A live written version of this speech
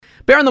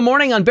Bear in the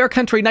Morning on Bear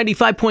Country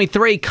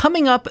 95.3.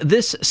 Coming up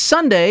this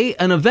Sunday,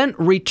 an event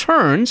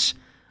returns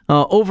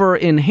over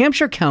in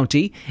Hampshire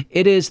County.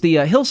 It is the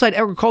Hillside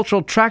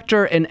Agricultural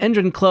Tractor and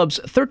Engine Club's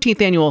 13th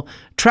annual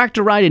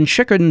tractor ride and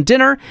chicken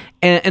dinner.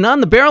 And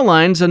on the bear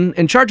lines, and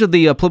in charge of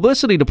the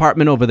publicity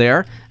department over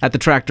there at the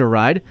tractor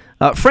ride,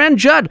 Fran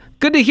Judd.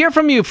 Good to hear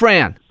from you,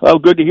 Fran. Well,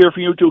 good to hear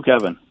from you too,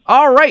 Kevin.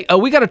 All right.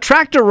 We got a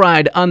tractor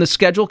ride on the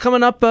schedule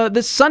coming up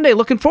this Sunday.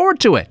 Looking forward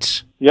to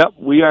it. Yep,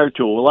 we are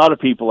too. A lot of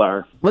people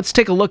are. Let's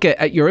take a look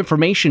at your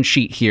information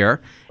sheet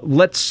here.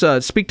 Let's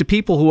speak to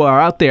people who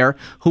are out there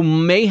who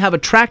may have a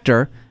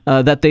tractor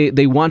that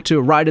they want to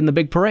ride in the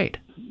big parade.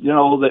 You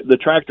know, the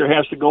tractor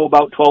has to go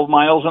about 12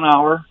 miles an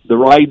hour. The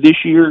ride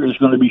this year is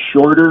going to be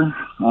shorter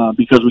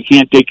because we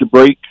can't take a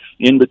break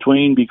in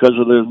between because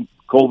of the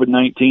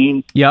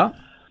COVID-19. Yeah.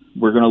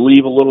 We're going to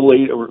leave a little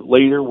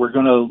later. We're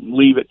going to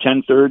leave at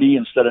 10:30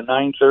 instead of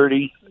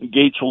 9:30. The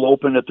gates will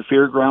open at the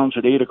fairgrounds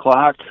at 8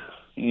 o'clock,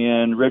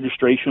 and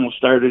registration will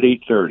start at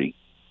 8:30.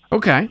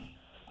 Okay.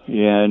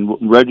 And we'll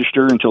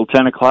register until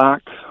 10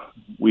 o'clock.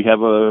 We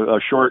have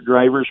a short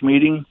driver's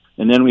meeting,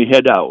 and then we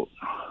head out.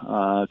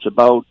 It's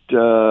about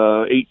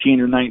 18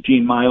 or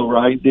 19-mile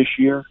ride this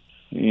year,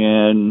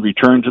 and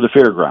return to the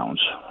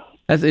fairgrounds.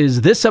 That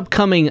is this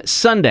upcoming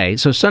Sunday.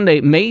 So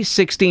Sunday, May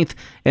 16th,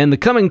 and the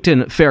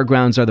Cummington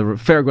Fairgrounds are the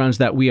fairgrounds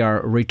that we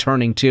are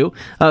returning to.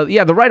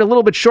 The ride a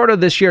little bit shorter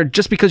this year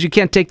just because you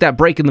can't take that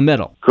break in the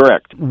middle.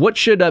 Correct. What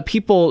should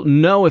people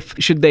know?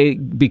 Should they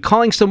be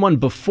calling someone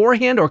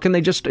beforehand, or can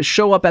they just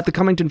show up at the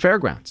Cummington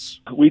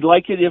Fairgrounds? We'd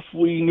like it if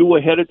we knew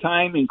ahead of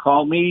time and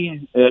call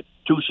me at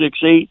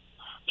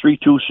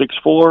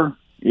 268-3264,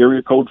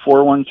 area code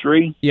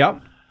 413.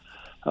 Yep.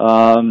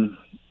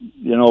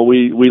 You know,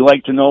 we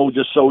like to know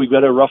just so we've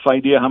got a rough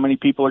idea how many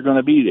people are going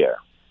to be there.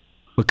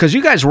 Because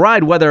you guys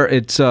ride whether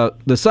it's the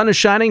sun is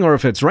shining or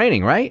if it's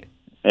raining, right?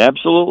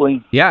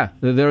 Absolutely. Yeah.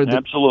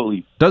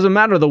 Absolutely. Doesn't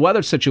matter the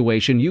weather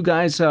situation. You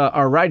guys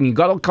are riding. You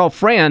got to call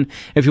Fran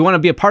if you want to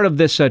be a part of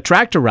this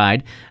tractor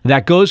ride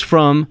that goes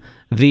from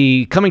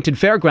the Cummington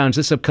Fairgrounds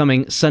this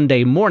upcoming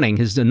Sunday morning.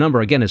 His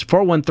number, again, is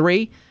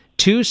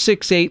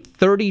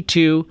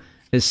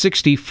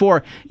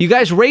 413-268-3264. You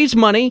guys raise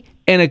money,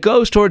 and it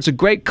goes towards a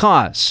great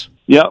cause.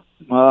 Yep.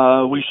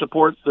 We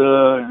support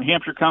the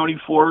Hampshire County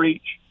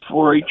 4-H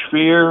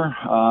Fair,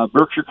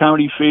 Berkshire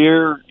County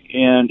Fair,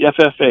 and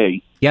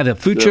FFA. Yeah, the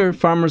Future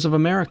Farmers of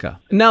America.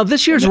 Now,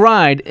 this year's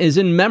ride is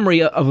in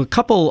memory of a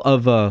couple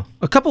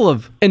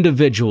of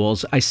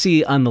individuals I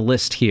see on the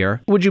list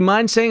here. Would you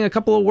mind saying a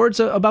couple of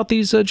words about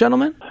these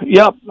gentlemen?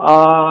 Yep.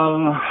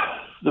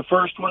 The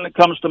first one that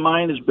comes to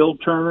mind is Bill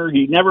Turner.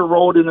 He never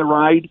rode in the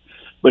ride,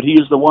 but he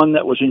is the one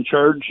that was in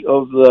charge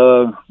of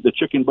the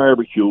chicken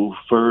barbecue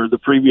for the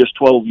previous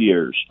 12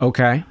 years.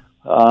 Okay.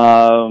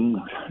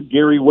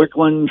 Gary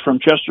Wickland from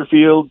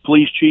Chesterfield,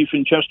 police chief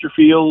in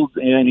Chesterfield,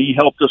 and he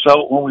helped us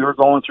out when we were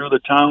going through the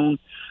town.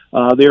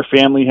 Their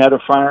family had a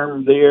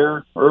farm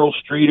there. Earl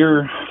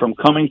Streeter from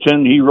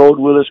Cummington, he rode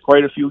with us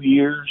quite a few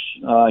years.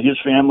 His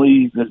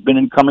family has been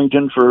in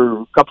Cummington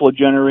for a couple of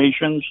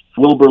generations.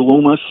 Wilbur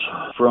Loomis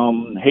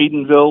from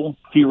Haydenville,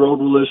 he rode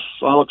with us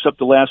all except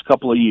the last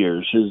couple of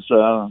years. His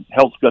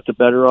health got the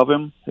better of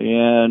him.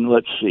 And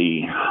let's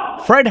see.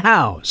 Fred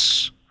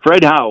Howes,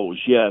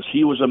 yes.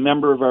 He was a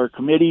member of our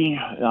committee.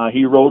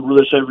 He rode with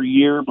us every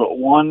year but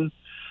one.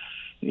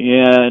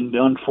 And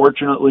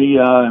unfortunately,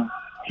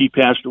 he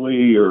passed away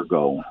a year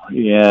ago.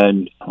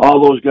 And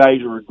all those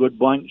guys are a good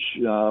bunch.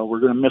 We're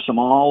going to miss them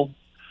all.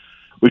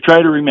 We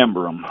try to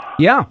remember them.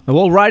 Yeah,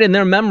 we'll ride in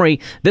their memory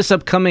this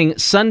upcoming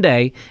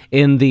Sunday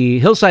in the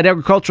Hillside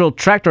Agricultural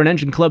Tractor and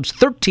Engine Club's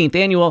 13th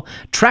annual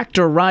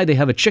tractor ride. They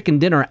have a chicken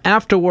dinner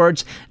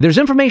afterwards. There's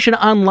information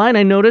online,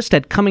 I noticed,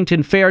 at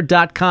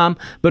cummingtonfair.com.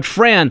 But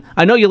Fran,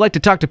 I know you like to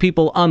talk to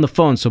people on the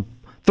phone, so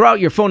throw out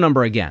your phone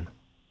number again.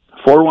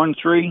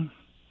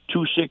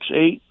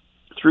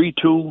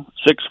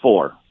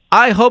 413-268-3264.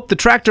 I hope the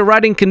tractor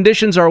riding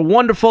conditions are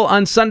wonderful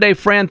on Sunday,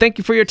 Fran. Thank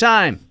you for your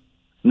time.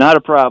 Not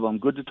a problem.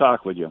 Good to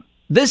talk with you.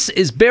 This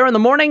is Bear in the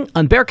Morning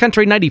on Bear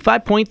Country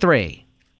 95.3.